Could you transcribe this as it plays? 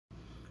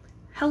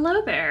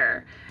Hello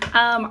there.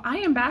 I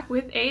am back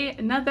with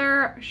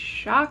another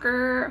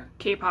shocker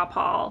K-pop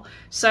haul.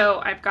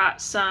 So I've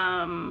got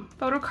some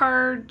photo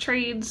card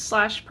trades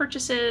slash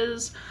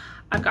purchases.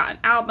 I've got an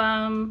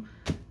album.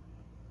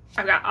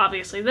 I've got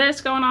obviously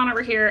this going on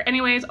over here.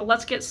 Anyways,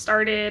 let's get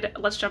started.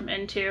 Let's jump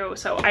into,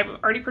 so I've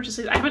already purchased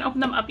these. I haven't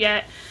opened them up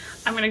yet.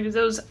 I'm gonna do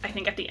those, I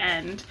think, at the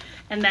end.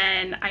 And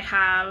then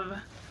I'm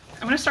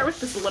gonna start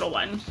with this little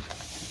one.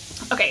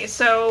 Okay,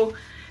 so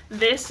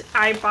this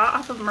I bought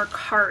off of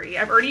Mercari.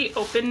 I've already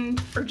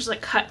opened, or just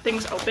like cut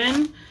things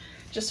open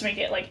just to make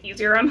it like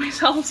easier on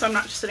myself, so I'm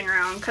not just sitting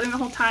around cutting the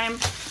whole time.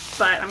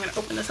 But I'm gonna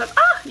open this up.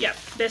 Yep,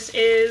 this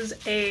is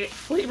a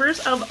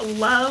Flavors of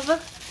Love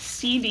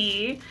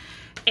CD,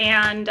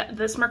 and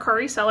this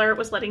Mercari seller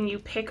was letting you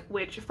pick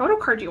which photo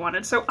card you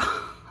wanted. So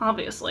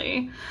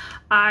obviously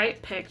I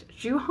picked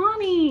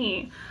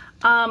Juhani.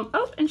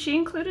 Oh, and she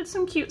included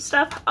some cute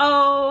stuff.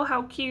 Oh,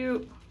 how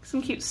cute.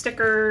 Some cute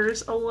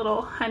stickers, a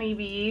little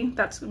honeybee,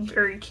 that's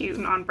very cute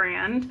and on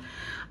brand.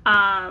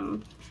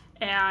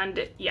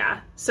 And yeah,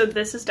 so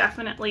this is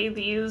definitely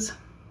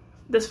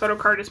this photo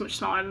card is much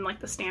smaller than like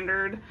the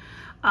standard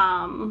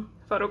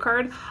photo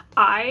card.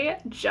 I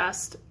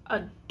just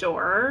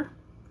adore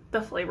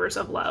the Flavors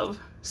of Love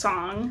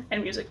song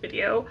and music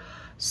video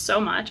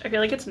so much. I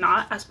feel like it's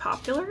not as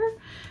popular,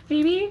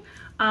 maybe.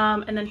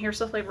 And then here's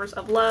the Flavors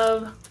of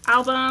Love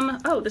album.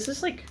 Oh, this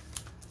is like,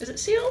 is it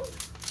sealed?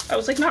 Oh,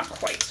 it's like not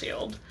quite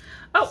sealed.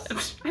 Oh,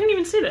 I didn't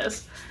even see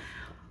this.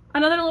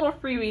 Another little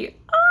freebie.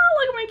 Oh,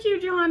 look at my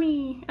cute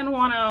Johnny and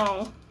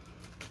Wano.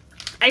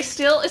 It's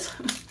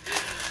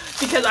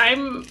because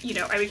I'm, you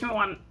know, I became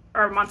a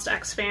Monsta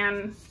X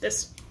fan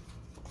this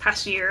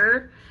past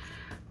year.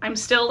 I'm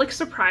still like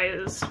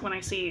surprised when I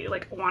see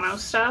like Wano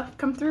stuff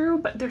come through,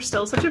 but there's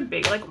still such a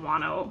big like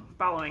Wano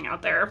following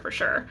out there for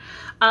sure.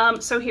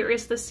 So here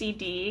is the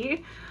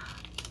CD.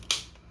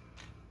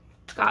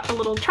 Got a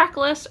little track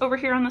list over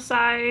here on the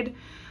side.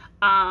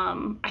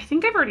 I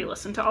think I've already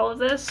listened to all of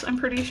this, I'm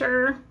pretty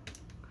sure.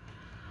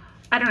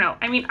 I don't know.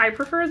 I mean, I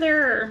prefer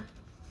their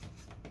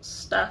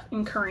stuff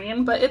in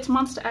Korean, but it's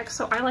Monsta X,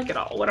 so I like it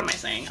all. What am I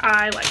saying?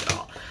 I like it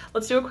all.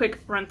 Let's do a quick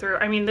run through.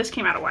 I mean, this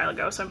came out a while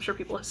ago, so I'm sure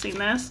people have seen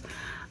this.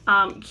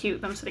 Cute,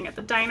 them sitting at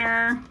the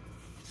diner.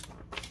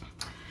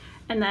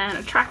 And then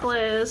a track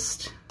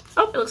list.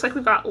 Oh, it looks like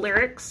we've got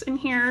lyrics in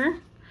here.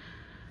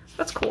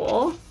 That's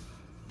cool.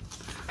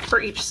 For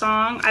each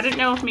song. I didn't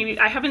know if maybe,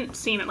 I haven't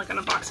seen it like an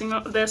unboxing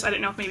of this. I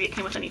didn't know if maybe it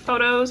came with any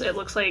photos. It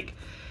looks like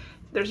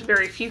there's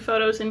very few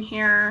photos in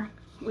here.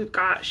 We've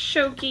got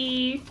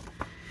Shoki,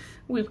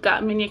 we've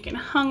got Minhyuk and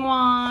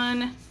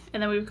Hungwon,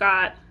 and then we've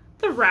got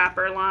the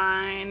rapper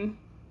line.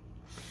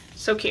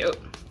 So cute.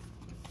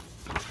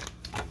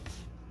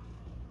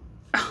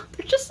 Oh,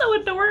 they're just so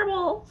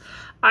adorable.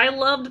 I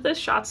loved the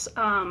shots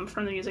from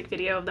the music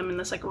video of them in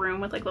this like room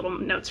with like little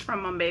notes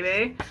from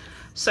Monbebe.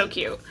 So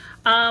cute.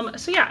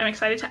 So yeah, I'm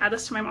excited to add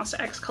this to my Monsta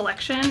X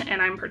collection,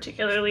 and I'm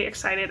particularly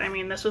excited. I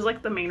mean, this was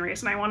like the main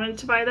reason I wanted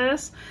to buy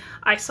this.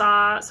 I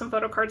saw some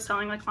photo cards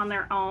selling like on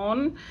their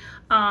own,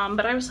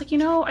 but I was like, you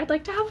know, I'd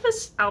like to have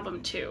this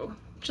album too,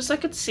 just so I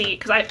could see,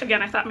 because I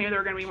thought maybe there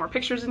were going to be more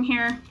pictures in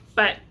here.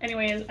 But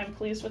anyways, I'm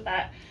pleased with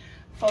that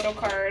photo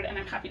card, and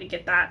I'm happy to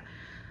get that.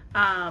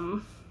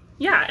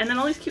 Yeah, and then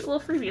all these cute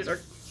little freebies are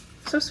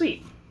so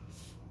sweet.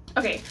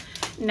 Okay,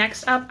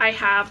 next up I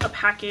have a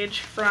package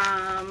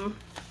from,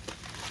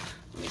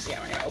 let me see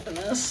how I'm gonna open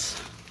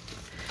this.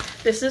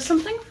 This is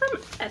something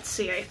from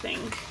Etsy, I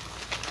think.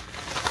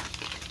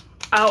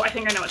 Oh, I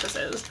think I know what this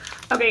is.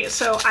 Okay,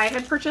 so I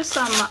had purchased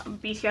some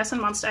BTS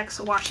and Monsta X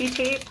washi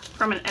tape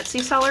from an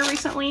Etsy seller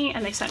recently,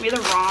 and they sent me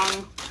the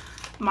wrong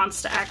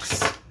Monsta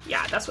X.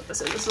 Yeah, that's what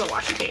this is. This is a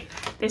washi tape.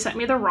 They sent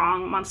me the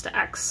wrong Monsta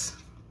X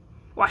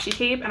washi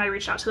tape, and I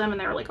reached out to them and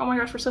they were like, oh my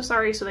gosh, we're so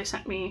sorry. So they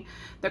sent me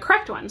the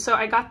correct one. So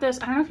I got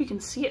this. I don't know if you can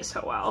see it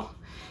so well.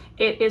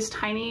 It is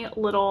tiny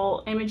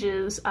little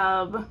images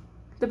of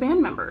the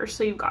band members.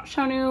 So you've got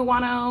Shonu,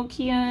 Wano,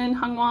 Kian,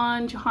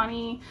 Hungwon,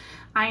 Juhani,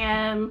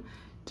 IM.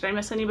 Did I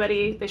miss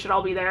anybody? They should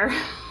all be there.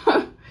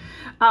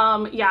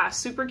 Yeah,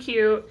 super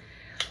cute.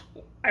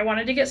 I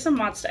wanted to get some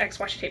Monsta X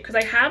washi tape because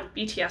I have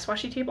BTS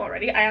washi tape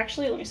already. I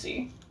actually, let me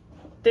see.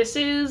 This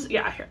is,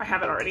 yeah, here, I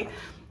have it already.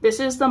 This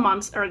is the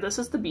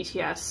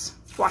BTS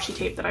washi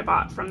tape that I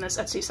bought from this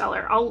Etsy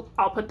seller.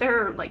 I'll put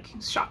their like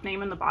shop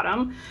name in the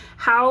bottom.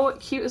 How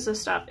cute is this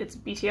stuff? It's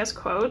BTS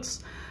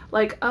quotes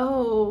like,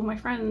 oh, my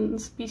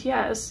friends,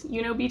 BTS,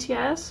 you know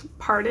BTS,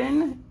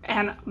 pardon.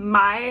 And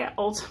my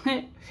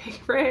ultimate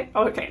favorite,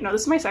 oh, okay, no,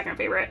 this is my second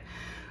favorite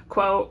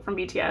quote from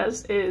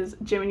BTS is,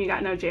 Jimin, you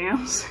got no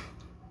jams.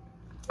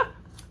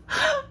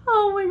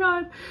 Oh my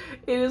god,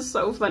 it is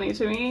so funny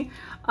to me.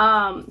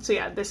 So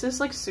yeah, this is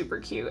like super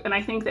cute, and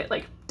I think that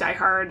like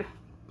diehard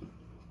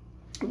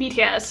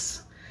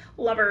BTS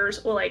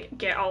lovers will like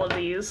get all of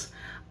these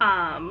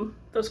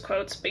those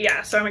quotes. But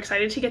yeah, so I'm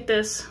excited to get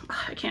this.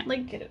 I can't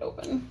like get it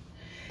open.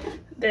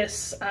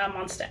 This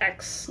Monsta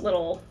X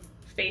little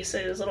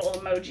faces, little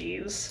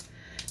emojis.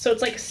 So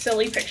it's like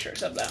silly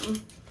pictures of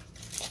them.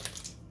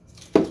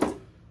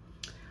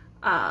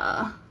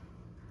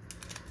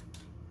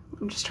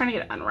 I'm just trying to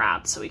get it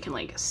unwrapped so we can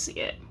like see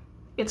it.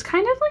 It's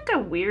kind of like a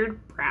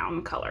weird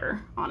brown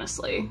color,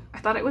 honestly. I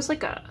thought it was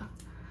like a,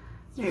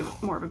 maybe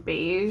more of a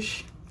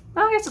beige.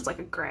 Well, I guess it's like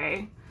a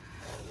gray.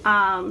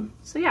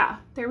 So yeah,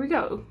 there we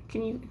go.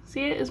 Can you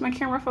see it? Is my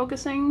camera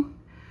focusing?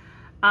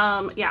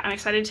 Yeah, I'm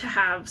excited to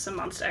have some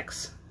Monsta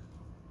X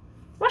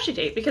washi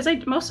tape because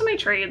most of my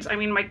trades, I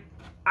mean,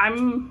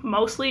 I'm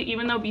mostly,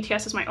 even though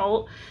BTS is my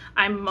ult,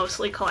 I'm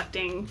mostly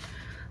collecting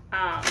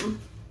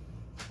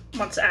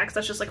Monsta X.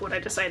 That's just like what I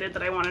decided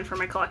that I wanted for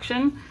my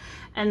collection.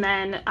 And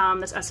then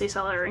this Etsy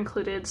seller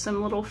included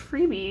some little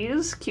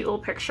freebies, cute little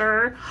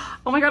picture.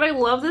 Oh my god, I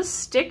love this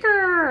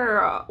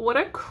sticker. What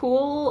a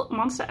cool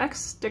Monsta X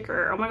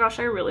sticker. Oh my gosh,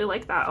 I really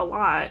like that a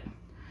lot.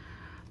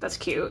 That's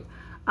cute.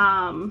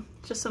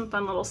 Just some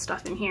fun little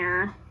stuff in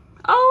here.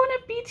 Oh,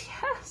 and a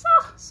BTS,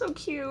 oh, so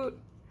cute.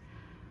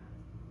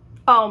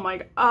 Oh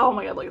my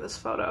god, look at this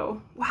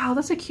photo. Wow,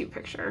 that's a cute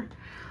picture.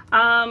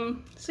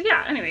 So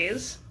yeah,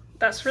 anyways,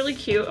 that's really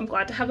cute. I'm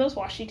glad to have those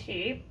washi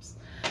tapes.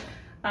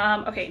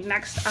 Okay,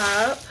 next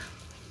up,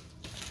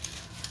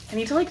 I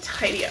need to like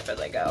tidy up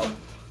as I go.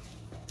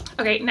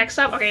 Okay, next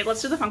up, okay,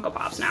 let's do the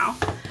FunkoPops now.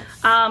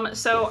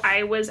 So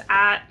I was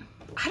at,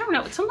 I don't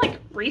know, it's some like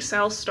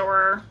resale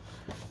store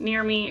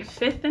near me,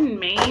 5th and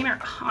Main, or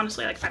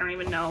honestly, like, I don't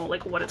even know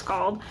like what it's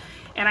called.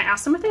 And I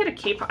asked them if they had a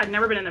K-pop, I'd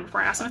never been in there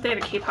before. I asked them if they had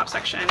a K-pop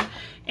section,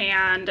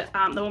 and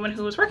the woman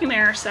who was working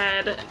there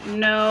said,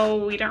 no,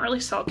 we don't really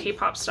sell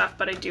K-pop stuff,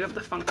 but I do have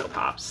the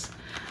FunkoPops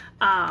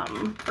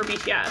for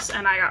BTS.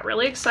 And I got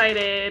really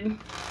excited,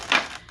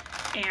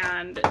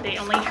 and they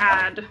only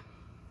had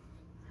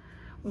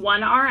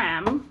 1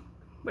 RM,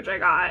 which I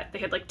got. They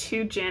had like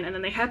 2 Jin, and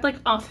then they had like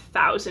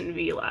 1,000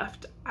 V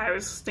left. I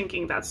was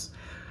thinking that's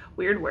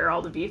weird, where are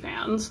all the V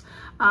fans?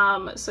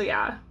 So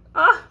yeah,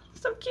 oh,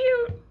 so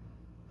cute.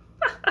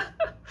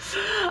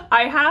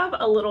 I have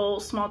a little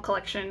small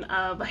collection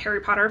of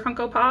Harry Potter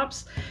Funko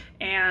Pops,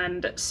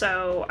 and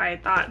so I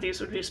thought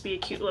these would just be a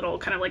cute little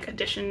kind of like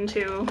addition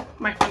to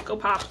my Funko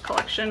Pop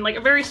collection. Like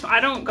a very small, I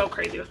don't go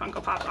crazy with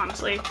Funko Pops,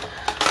 honestly.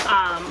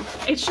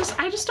 It's just,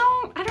 I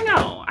don't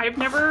know. I've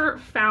never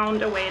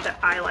found a way that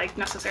I like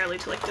necessarily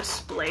to like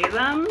display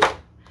them.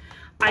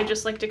 I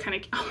just like to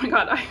kind of, oh my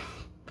god,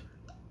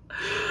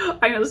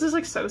 I know this is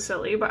like so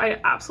silly, but I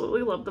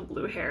absolutely love the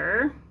blue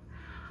hair.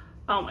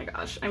 Oh my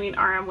gosh. I mean,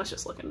 RM was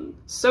just looking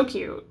so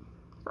cute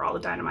for all the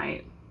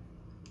dynamite,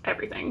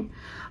 everything.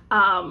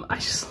 I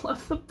just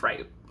love the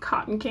bright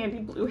cotton candy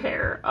blue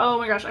hair. Oh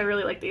my gosh, I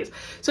really like these.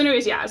 So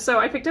anyways, yeah, so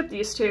I picked up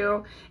these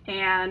 2,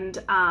 and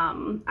when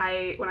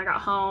I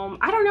got home,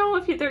 I don't know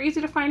if they're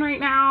easy to find right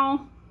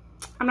now.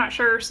 I'm not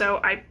sure, so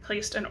I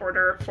placed an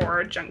order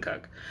for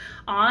Jungkook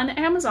on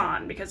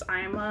Amazon because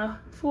I'm a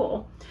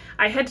fool.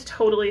 I had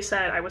totally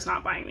said I was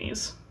not buying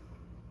these.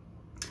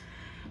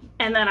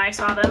 And then I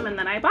saw them, and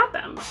then I bought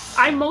them.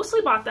 I mostly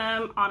bought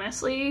them,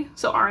 honestly.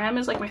 So RM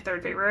is like my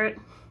 3rd favorite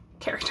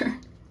character.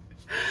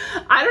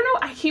 I don't know,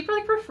 I keep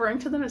like referring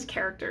to them as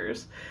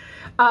characters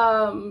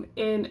in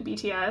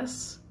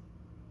BTS.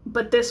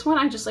 But this one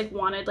I just like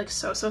wanted like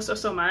so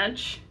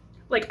much.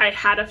 Like I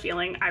had a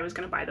feeling I was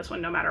gonna buy this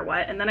one no matter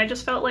what. And then I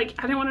just felt like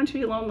I didn't want him to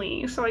be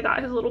lonely. So I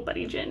got his little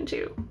buddy Jin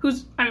too.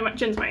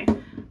 Jin's my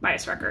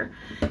bias wrecker.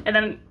 And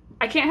then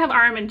I can't have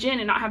RM and Jin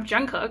and not have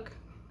Jungkook.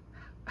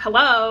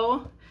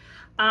 Hello.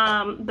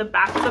 The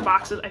back of the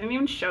boxes, I didn't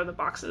even show the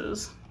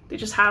boxes. They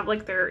just have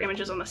like their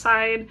images on the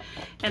side,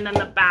 and then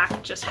the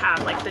back just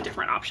have like the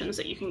different options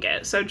that you can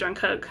get. So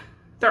Jungkook,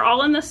 they're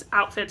all in this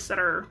outfits that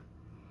are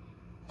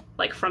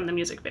like from the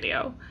music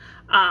video.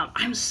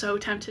 I'm so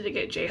tempted to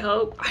get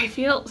J-Hope.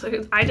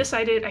 I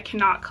decided I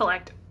cannot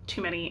collect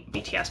too many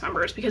BTS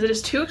members because it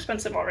is too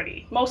expensive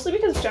already, mostly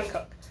because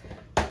Jungkook.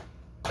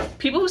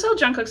 People who sell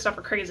Jungkook stuff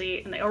are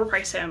crazy and they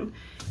overprice him,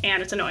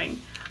 and it's annoying.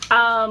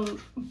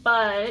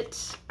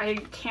 But I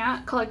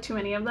can't collect too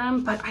many of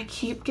them, but I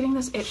keep getting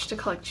this itch to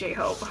collect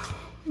J-Hope.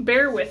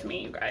 Bear with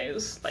me, you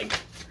guys. Like,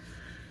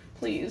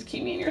 please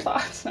keep me in your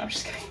thoughts. No, I'm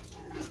just kidding.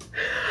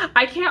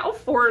 I can't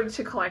afford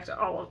to collect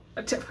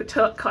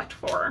to collect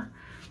 4,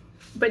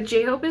 but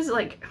J-Hope is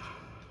like,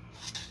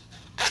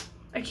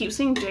 I keep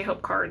seeing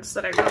J-Hope cards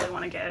that I really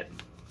want to get.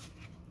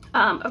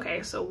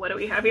 Okay, so what do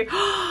we have here?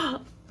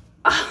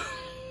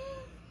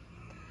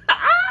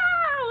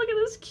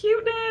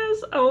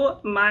 Cuteness. Oh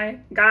my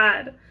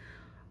god.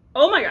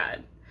 Oh my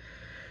god.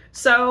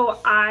 So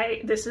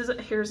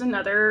here's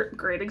another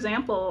great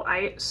example.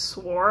 I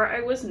swore I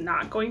was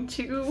not going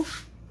to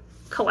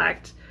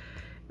collect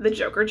the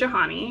Joker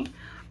Johanny.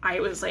 I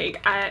was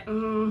like,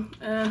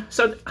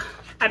 so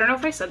I don't know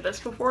if I said this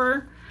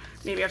before.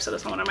 Maybe I've said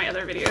this on one of my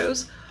other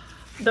videos.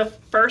 The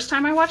first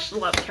time I watched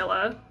Love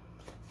Killa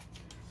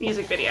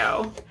music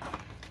video,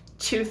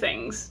 2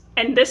 things,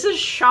 and this is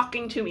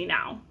shocking to me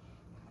now.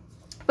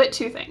 But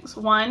 2 things.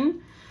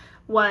 One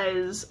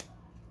was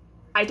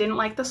I didn't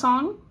like the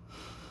song.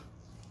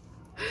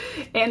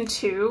 And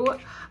 2,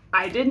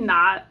 I did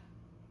not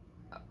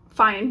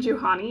find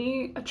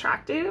Johanny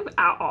attractive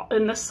at all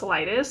in the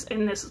slightest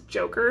in this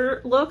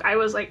Joker look. I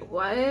was like,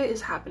 what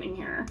is happening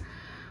here?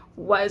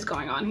 what is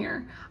going on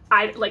here?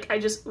 I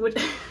just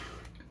would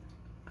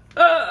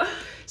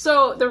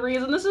so the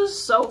reason this is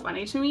so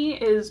funny to me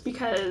is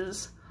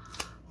because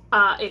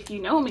if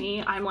you know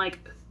me, I'm like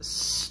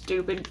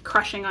stupid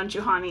crushing on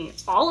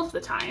Juhani all of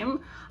the time.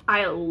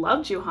 I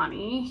love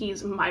Juhani.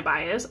 He's my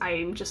bias.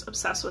 I'm just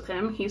obsessed with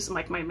him. He's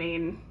like my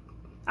main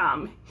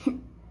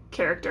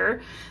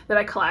character that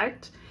I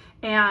collect,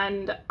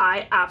 and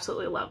I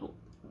absolutely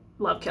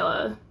love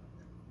Killa.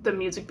 The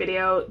music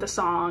video, the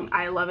song,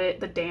 I love it.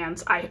 The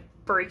dance, I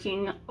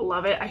freaking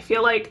love it. I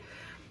feel like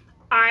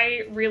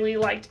I really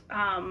liked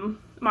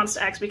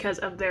Monsta X because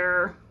of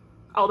their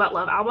All About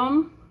Love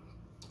album.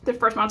 The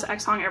first Monsta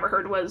X song I ever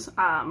heard was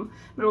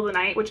Middle of the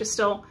Night, which is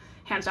still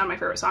hands down my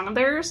favorite song of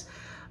theirs.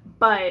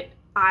 But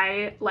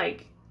I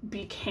like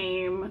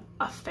became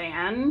a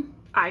fan.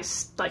 I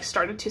like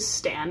started to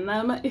stan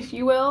them, if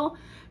you will,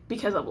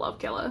 because of Love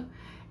Killa.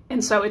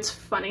 And so it's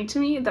funny to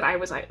me that I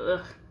was like,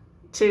 ugh,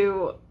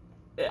 to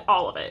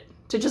all of it,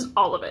 to just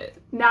all of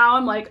it. Now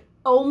I'm like,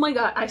 oh my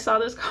god, I saw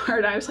this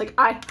card. I was like,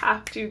 I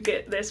have to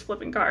get this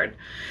flipping card.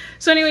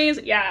 So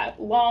anyways, yeah,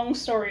 long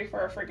story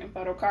for a freaking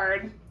photo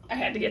card. I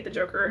had to get the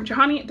Joker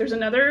Juhani. There's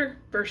another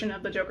version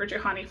of the Joker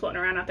Juhani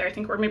floating around out there, I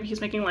think, or maybe he's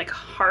making like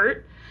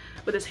heart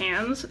with his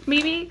hands,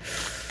 maybe.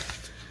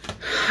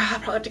 I'll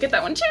probably have to get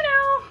that one too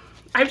now.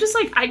 I've just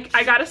like, I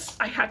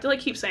have to like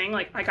keep saying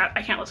like,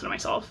 I can't listen to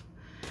myself.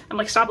 I'm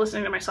like, stop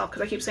listening to myself,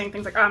 because I keep saying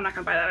things like, oh, I'm not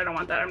gonna buy that, I don't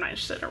want that, I'm not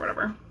interested, or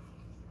whatever.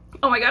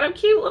 Oh my god, I'm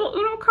cute little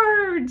Uno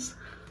cards.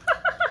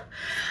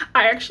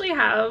 I actually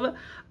have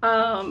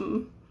a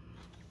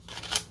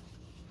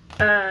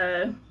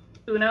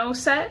Uno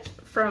set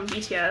from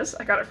BTS.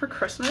 I got it for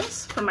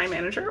Christmas from my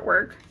manager at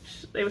work.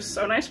 It was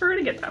so nice for her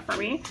to get that for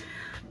me.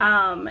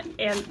 And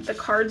the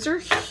cards are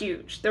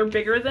huge. They're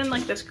bigger than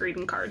like this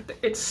greeting card.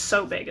 It's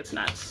so big, it's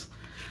nuts.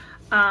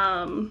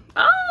 Oh,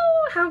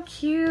 how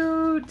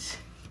cute.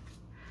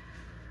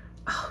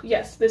 Oh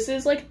yes, this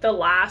is like the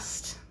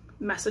last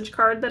message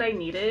card that I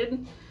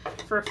needed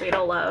for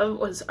Fatal Love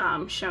was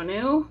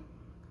Shonu.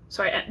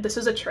 So this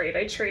is a trade.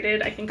 I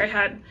traded, I think I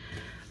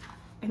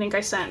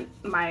sent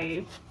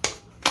I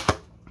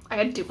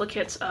had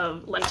duplicates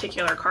of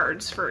lenticular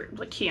cards for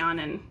like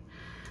Kian, and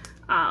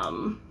I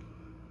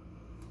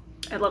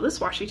love this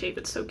washi tape,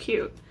 it's so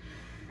cute,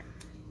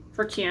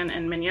 for Kian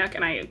and Minhyuk,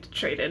 and I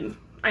traded,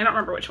 I don't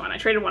remember which one, I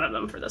traded one of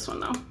them for this one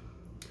though.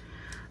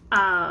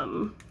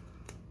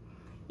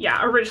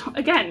 Yeah,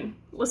 again,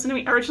 listen to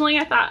me, originally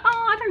I thought,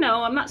 oh, I don't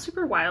know, I'm not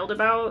super wild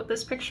about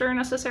this picture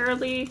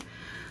necessarily,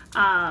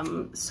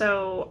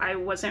 so I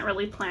wasn't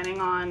really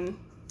planning on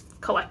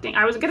collecting.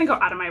 I was gonna go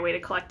out of my way to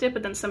collect it,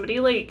 but then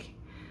somebody like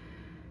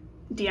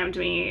DM'd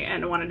me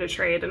and wanted to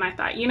trade, and I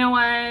thought, you know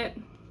what,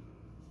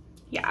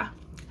 yeah,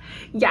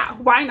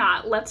 why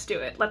not, let's do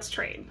it, let's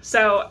trade.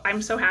 So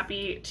I'm so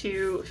happy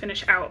to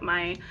finish out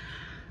my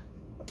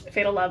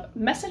Fatal Love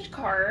message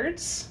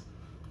cards.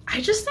 I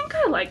just think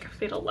I like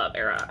Fatal Love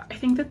era. I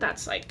think that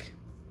that's like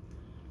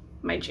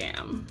my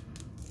jam.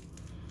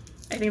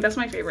 I think that's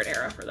my favorite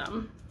era for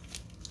them,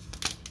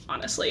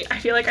 honestly. I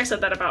feel like I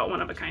said that about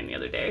One of a Kind the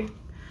other day.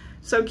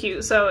 So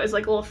cute. So it's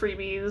like little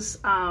freebies.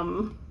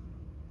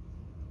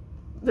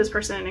 This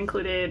person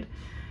included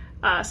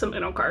some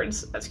Uno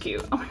cards. That's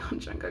cute. Oh my god,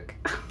 Jungkook.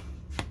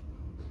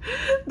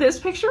 This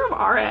picture of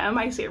RM,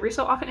 I see every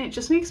so often, and it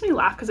just makes me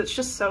laugh because it's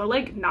just so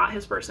like not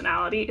his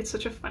personality. It's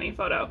such a funny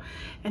photo.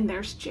 And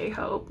there's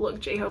J-Hope. Look,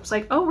 J-Hope's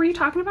like, oh, were you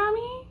talking about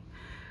me?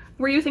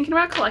 Were you thinking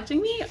about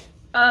collecting me?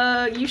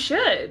 You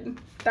should.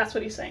 That's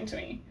what he's saying to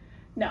me.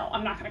 No,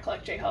 I'm not gonna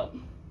collect J-Hope.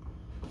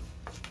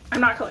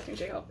 I'm not collecting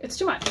J-Hope. It's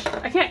too much.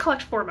 I can't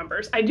collect 4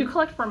 members. I do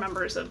collect 4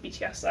 members of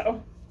BTS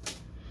though.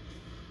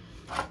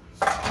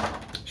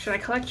 Should I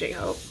collect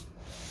J-Hope?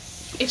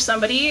 If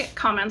somebody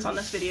comments on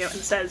this video and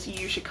says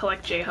you should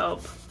collect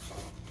J-Hope,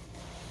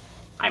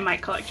 I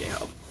might collect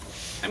J-Hope.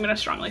 I'm gonna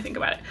strongly think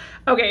about it.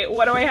 Okay,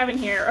 what do I have in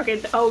here?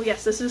 Okay, oh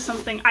yes, this is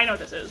something, I know what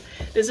this is.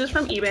 This is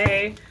from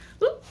eBay.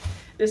 Oop.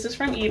 This is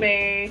from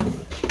eBay.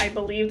 I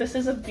believe this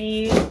is a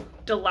V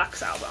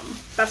Deluxe album.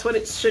 That's what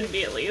it should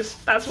be, at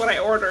least. That's what I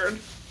ordered.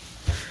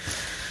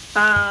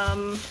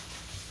 And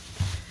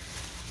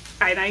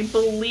I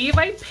believe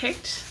I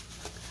picked,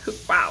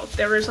 wow,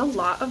 there is a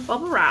lot of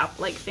bubble wrap.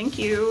 Like, thank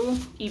you,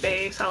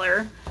 eBay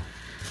seller.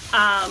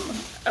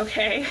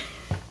 Okay.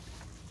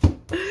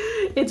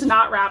 It's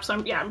not wrapped, so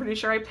I'm pretty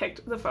sure I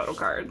picked the photo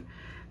card.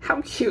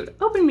 How cute.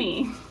 Open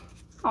me.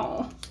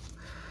 Oh,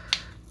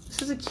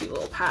 this is a cute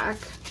little pack.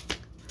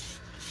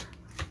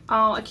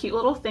 Oh, a cute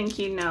little thank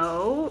you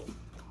note.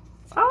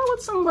 Oh,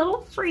 with some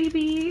little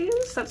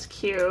freebies. That's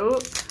cute.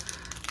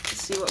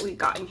 Let's see what we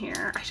got in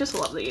here. I just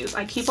love these.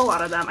 I keep a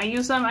lot of them. I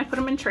use them. I put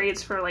them in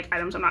trades for like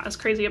items I'm not as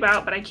crazy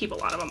about, but I keep a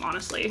lot of them,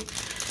 honestly.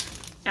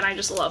 And I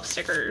just love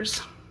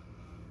stickers.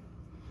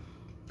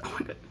 Oh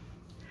my god.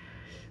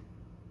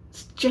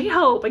 It's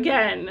J-Hope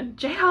again.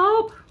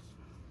 J-Hope.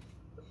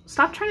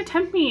 Stop trying to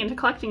tempt me into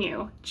collecting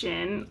you.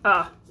 Jin.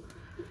 How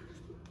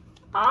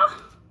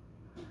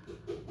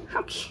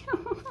cute.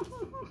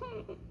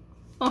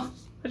 Oh,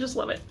 I just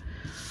love it.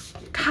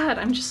 God,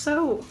 I'm just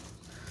so,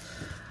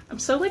 I'm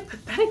so like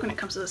pathetic when it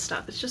comes to this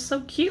stuff. It's just so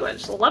cute. I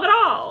just love it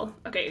all.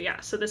 Okay, yeah,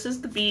 so this is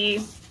the B,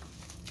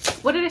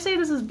 what did I say?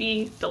 This is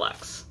B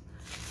Deluxe.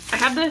 I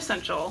have the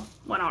essential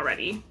one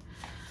already.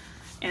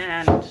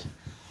 And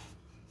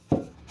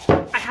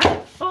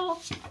I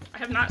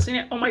have not seen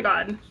it. Oh my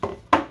God.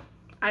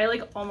 I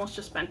like almost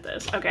just spent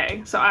this.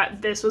 Okay, so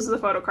this was the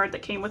photo card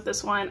that came with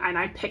this one and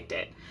I picked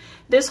it.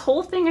 This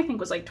whole thing I think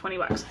was like 20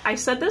 bucks. I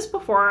said this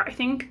before, I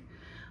think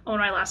on one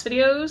of my last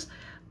videos.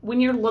 When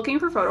you're looking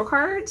for photo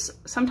cards,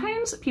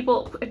 sometimes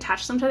people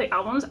attach them to the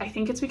albums. I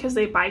think it's because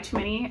they buy too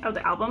many of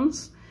the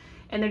albums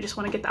and they just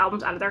want to get the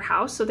albums out of their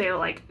house. So they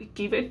like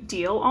give a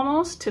deal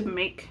almost to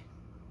make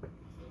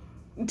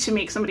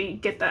somebody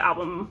get the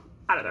album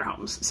out of their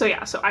homes. So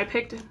yeah, so I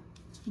picked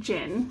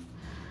Jin.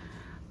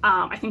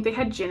 I think they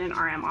had Jin and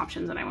RM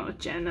options and I went with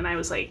Jin, and I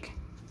was like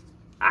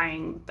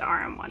eyeing the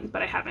RM one,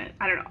 but I haven't,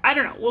 I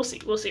don't know. We'll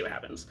see what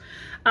happens.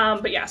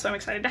 But yeah, so I'm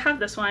excited to have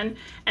this one.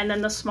 And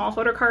then the small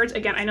photo cards,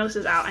 again, I know this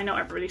is out. I know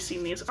everybody's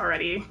seen these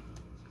already,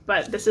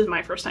 but this is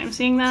my first time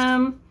seeing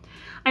them.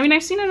 I mean,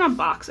 I've seen an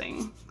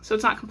unboxing, so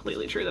it's not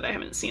completely true that I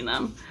haven't seen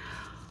them.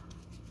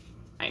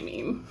 I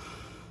mean,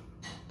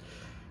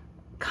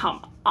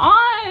 come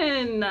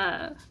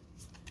on,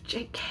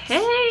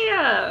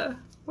 JK,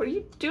 what are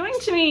you doing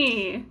to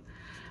me?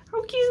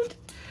 How cute.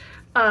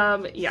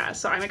 Yeah,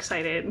 so I'm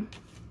excited.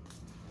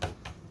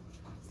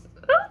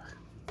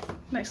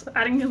 Nice,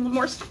 adding a little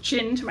more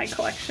Jin to my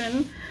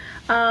collection.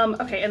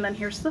 Okay, and then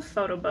here's the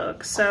photo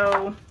book.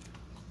 So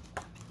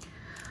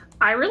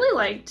I really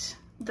liked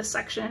the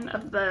section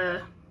of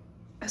the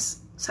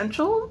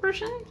essential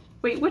version.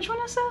 Wait, which one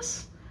is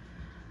this?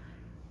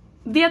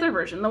 The other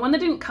version, the one that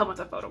didn't come with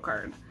a photo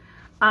card.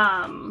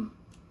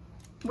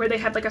 Where they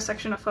had like a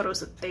section of photos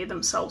that they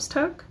themselves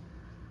took.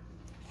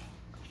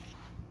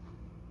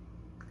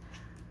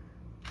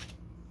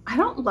 I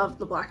don't love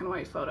the black and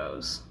white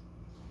photos.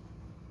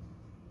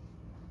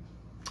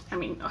 I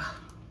mean,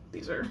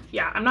 these are,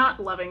 yeah, I'm not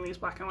loving these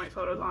black and white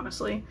photos,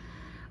 honestly.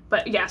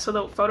 But yeah, so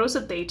the photos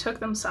that they took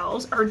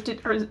themselves, or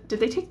did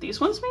they take these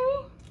ones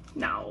maybe?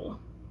 No.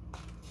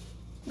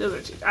 Those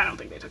are two, I don't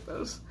think they took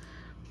those.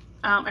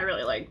 I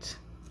really liked,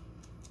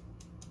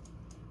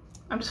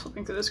 I'm just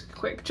flipping through this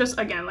quick. Just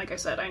again, like I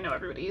said, I know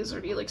everybody's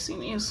already like seen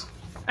these.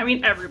 I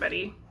mean,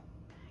 everybody.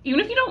 Even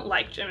if you don't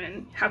like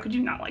Jimin, how could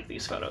you not like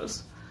these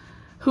photos?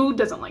 Who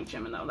doesn't like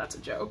Jimin though? That's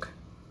a joke.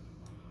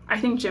 I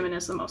think Jimin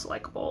is the most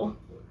likable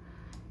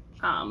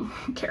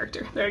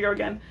character. There you go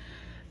again.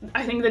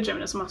 I think that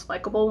Jimin is the most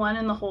likable one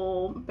in the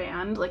whole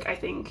band. Like, I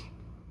think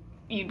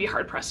you'd be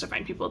hard pressed to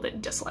find people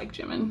that dislike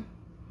Jimin.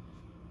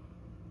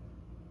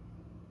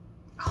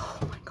 Oh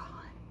my God.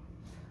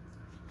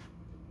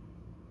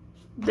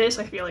 This,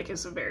 I feel like,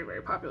 is a very,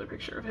 very popular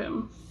picture of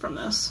him from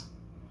this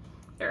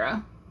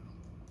era.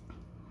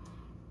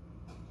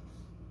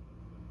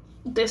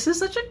 This is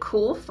such a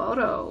cool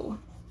photo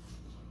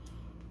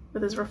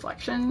with his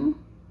reflection.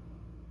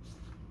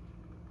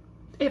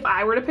 If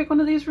I were to pick one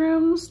of these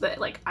rooms that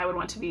like I would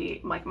want to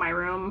be like my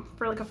room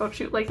for like a photo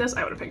shoot like this,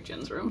 I would have picked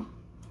Jin's room.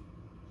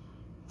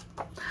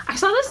 I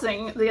saw this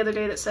thing the other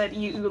day that said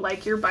you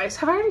like your bias.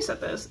 Have I already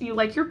said this? You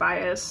like your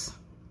bias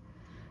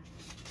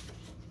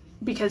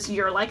because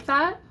you're like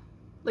that.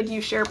 Like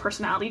you share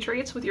personality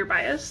traits with your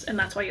bias and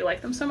that's why you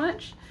like them so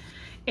much.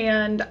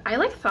 And I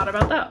like thought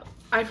about that.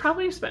 I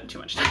probably spent too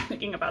much time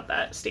thinking about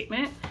that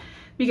statement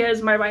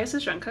because my bias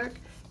is Jungkook.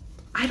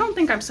 I don't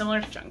think I'm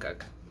similar to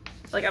Jungkook,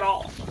 like at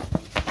all.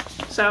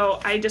 So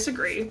I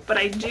disagree, but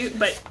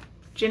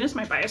Jin is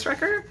my bias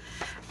wrecker,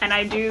 and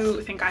I do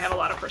think I have a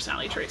lot of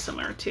personality traits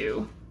similar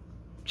to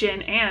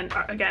Jin, and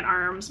again,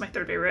 ARM's my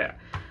third favorite.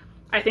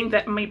 I think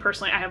that me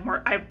personally, I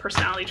have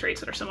personality traits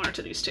that are similar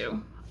to these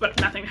two,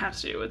 but nothing has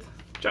to do with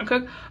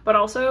Jungkook. But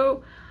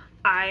also,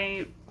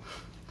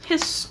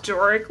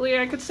 historically,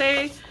 I could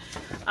say,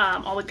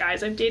 all the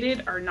guys I've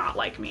dated are not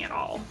like me at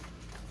all.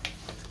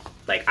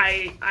 Like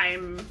I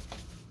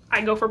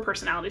go for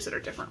personalities that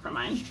are different from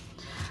mine.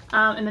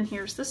 And then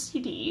here's the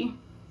CD.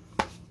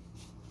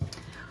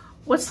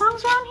 What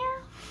songs are on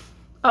here?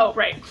 Oh,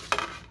 right.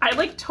 I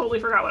like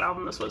totally forgot what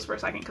album this was for a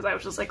second because I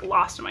was just like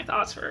lost in my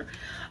thoughts for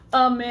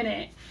a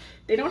minute.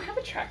 They don't have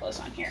a track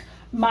list on here.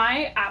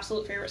 My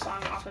absolute favorite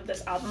song off of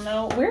this album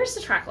though, where's the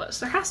track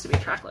list? There has to be a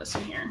track list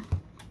in here.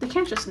 They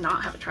can't just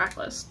not have a track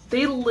list.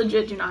 They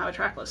legit do not have a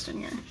track list in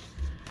here.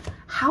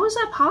 How is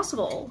that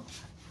possible?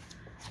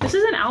 This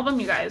is an album,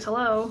 you guys.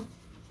 Hello.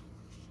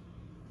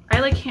 I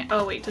like can't.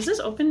 Oh wait, does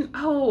this open?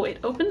 Oh, it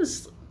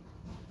opens.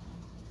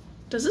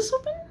 Does this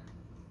open?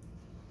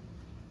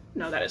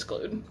 No, that is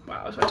glued.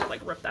 Wow, I was about to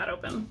like rip that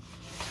open.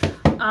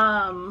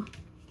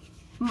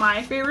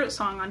 My favorite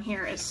song on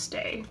here is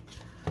Stay.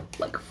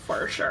 Like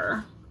for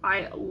sure.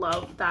 I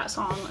love that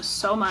song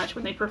so much.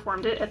 When they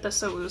performed it at the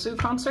Sowuzu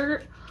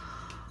concert,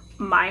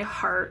 my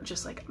heart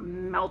just like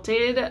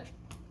melted.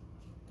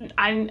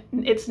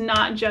 It's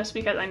not just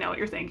because I know what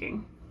you're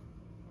thinking.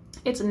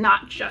 It's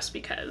not just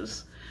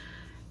because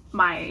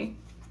my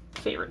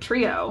favorite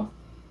trio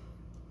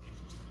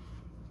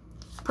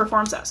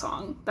performs that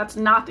song. That's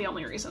not the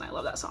only reason I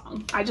love that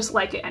song. I just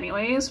like it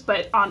anyways,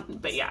 but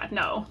yeah,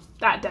 no,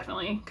 that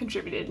definitely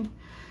contributed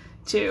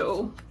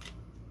to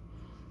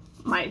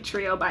my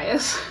trio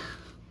bias.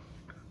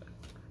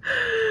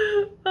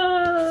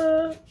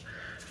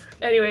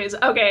 Anyways,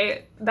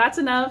 okay, that's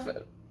enough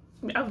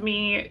of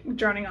me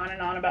droning on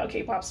and on about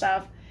K-pop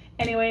stuff.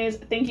 Anyways,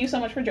 thank you so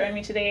much for joining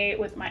me today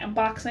with my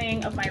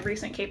unboxing of my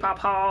recent K-pop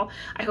haul.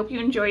 I hope you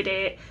enjoyed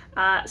it.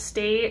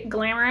 Stay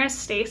glamorous,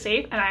 stay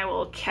safe, and I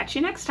will catch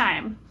you next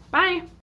time. Bye!